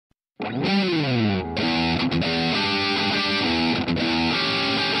How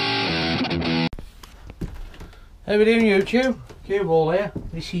we doing, YouTube? Cueball here.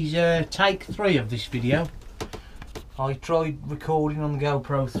 This is take 3 of this video. I tried recording on the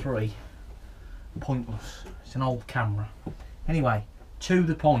GoPro 3. Pointless. It's an old camera. Anyway, to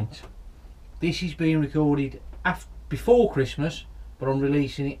the point. This is being recorded before Christmas, but I'm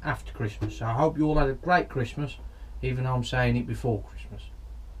releasing it after Christmas. So I hope you all had a great Christmas, even though I'm saying it before Christmas.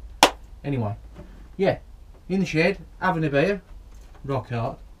 Anyway, yeah, in the shed, having a beer, rock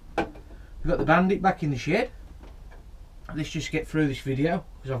hard. We've got the Bandit back in the shed. Let's just get through this video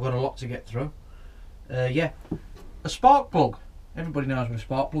because I've got a lot to get through. Yeah, a spark plug. Everybody knows what a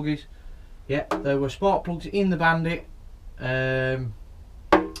spark plug is. Yeah, there were spark plugs in the Bandit.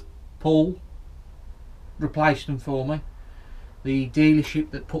 Paul replaced them for me. The dealership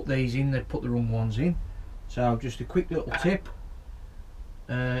that put these in, they put the wrong ones in. So just a quick little tip.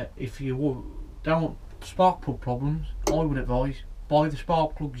 If you don't want spark plug problems, I would advise buy the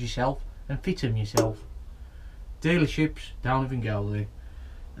spark plugs yourself and fit them yourself. Dealerships, don't even go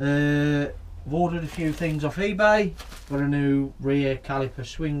there. I've ordered a few things off eBay. Got a new rear caliper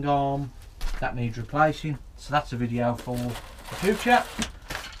swing arm that needs replacing, so that's a video for the future.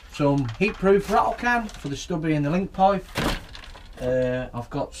 Some heat proof rattle can for the stubby and the link pipe. I've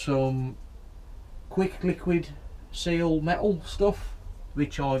got some quick liquid seal metal stuff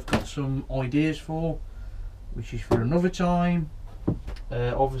which I've got some ideas for, which is for another time.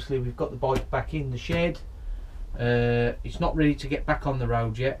 Obviously we've got the bike back in the shed. It's not ready to get back on the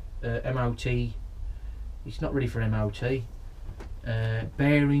road yet. MOT, it's not ready for MOT.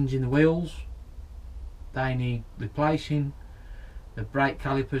 Bearings in the wheels, they need replacing. The brake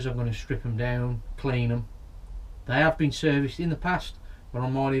calipers, I'm going to strip them down, clean them. They have been serviced in the past, but I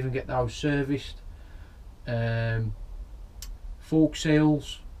might even get those serviced. Fork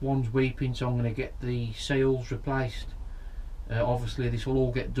seals, one's weeping, so I'm going to get the seals replaced. Obviously this will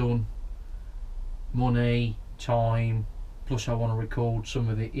all get done. Money, time, plus I want to record some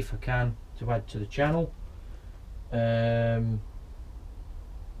of it if I can to add to the channel. I've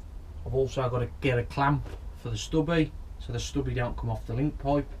also got to get a clamp for the stubby so the stubby don't come off the link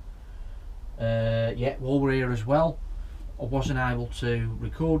pipe. Yeah, while we're here as well, I wasn't able to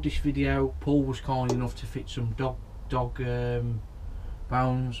record this video. Paul was kind enough to fit some dog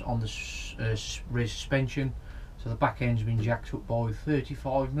bones on the rear suspension, so the back end's been jacked up by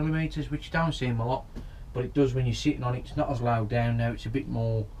 35mm, which don't seem a lot, but it does when you're sitting on it. It's not as low down now, it's a bit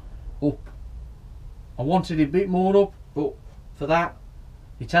more up. I wanted it a bit more up, but for that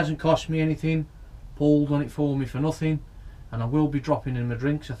it hasn't cost me anything. Paul done it for me for nothing, and I will be dropping in my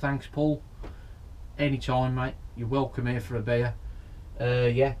drink, so thanks Paul. Anytime mate, you're welcome here for a beer.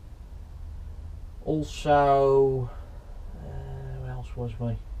 Yeah, also who else was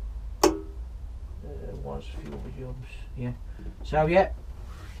me? Was a few other jobs. Yeah, so yeah,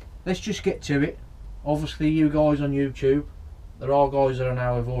 let's just get to it. Obviously you guys on YouTube, there are guys that I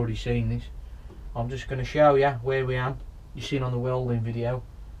know have already seen this. I'm just going to show you where we am. You've seen on the welding video,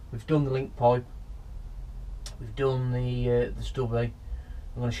 we've done the link pipe, we've done the stubby.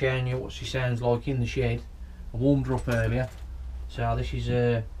 I'm going to show you what she sounds like in the shed. I warmed her up earlier, so this is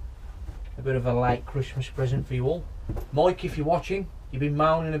a bit of a late Christmas present for you all. Mike, if you're watching, you've been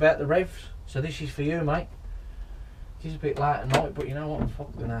moaning about the revs, so this is for you mate. It is a bit late at night, but you know what,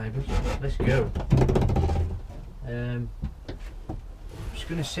 fuck the neighbours, let's go. I'm just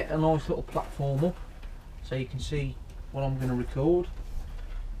going to set a nice little platform up so you can see what I'm going to record.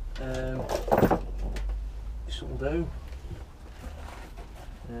 This will do.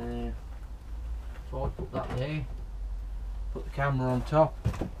 If I put that there, put the camera on top,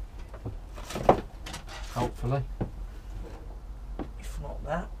 hopefully. If not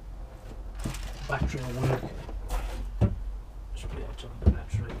that, battery will work. Just put it on top of the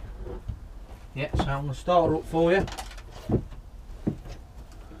battery. Yeah, so I'm going to start her up for you.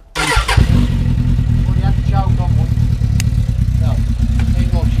 Already had the choke on one. No,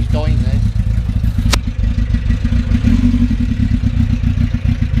 seems like she's dying there.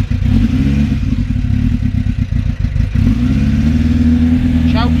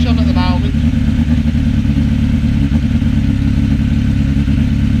 Choke's on at the moment.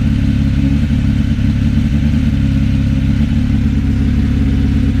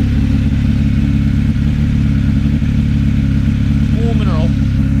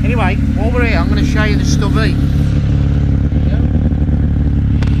 Anyway, while we're here, I'm going to show you the stubby.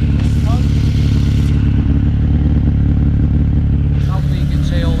 Hopefully you can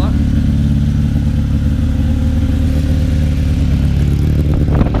see all that.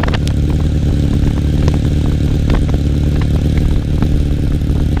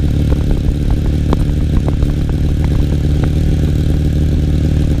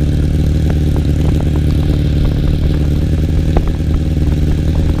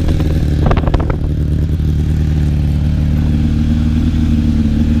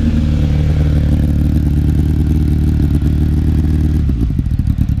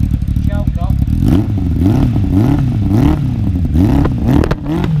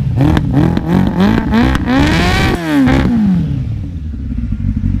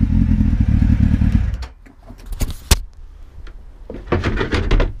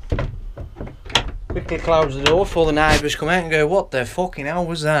 quickly close the door before the neighbours come out and go, what the fucking hell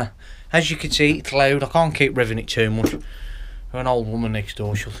was that? As you can see, it's loud. I can't keep revving it too much. An old woman next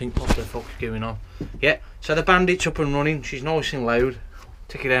door, she'll think, what the fuck's going on? Yeah, so the Bandit's up and running. She's nice and loud.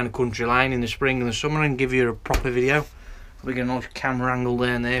 Take her down the country line in the spring and the summer and give you a proper video. We get a nice camera angle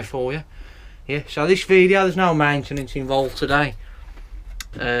down there for you. Yeah, so this video, there's no maintenance involved today.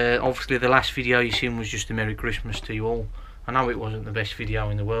 Obviously the last video you seen was just a Merry Christmas to you all. I know it wasn't the best video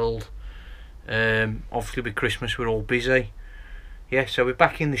in the world. Obviously with Christmas we're all busy. Yeah, so we're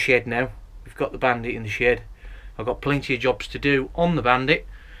back in the shed now. We've got the Bandit in the shed. I've got plenty of jobs to do on the Bandit.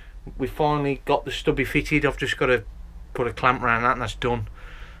 We finally got the stubby fitted. I've just got to put a clamp around that and that's done.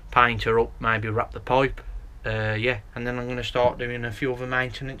 Paint her up, maybe wrap the pipe. Yeah, and then I'm going to start doing a few other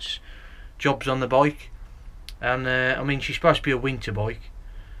maintenance jobs on the bike. And I mean, she's supposed to be a winter bike,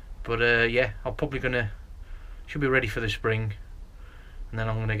 but yeah, I'm probably gonna, she'll be ready for the spring, and then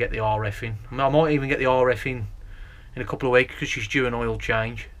I'm gonna get the RF in. I might even get the RF in a couple of weeks because she's due an oil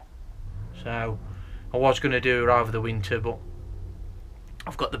change. So I was gonna do her over the winter, but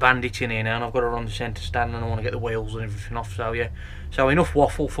I've got the Bandit in here now and I've got her on the centre stand and I want to get the wheels and everything off. So yeah, so enough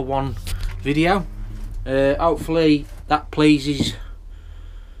waffle for one video. Hopefully that pleases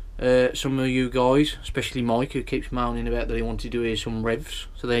some of you guys, especially Mike, who keeps moaning about that he wanted to hear some revs.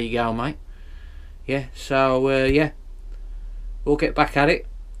 So there you go, mate. Yeah, so yeah, we'll get back at it,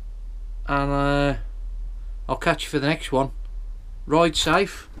 and I'll catch you for the next one. Ride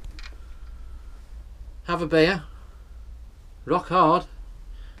safe, have a beer, rock hard,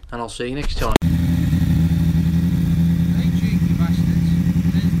 and I'll see you next time.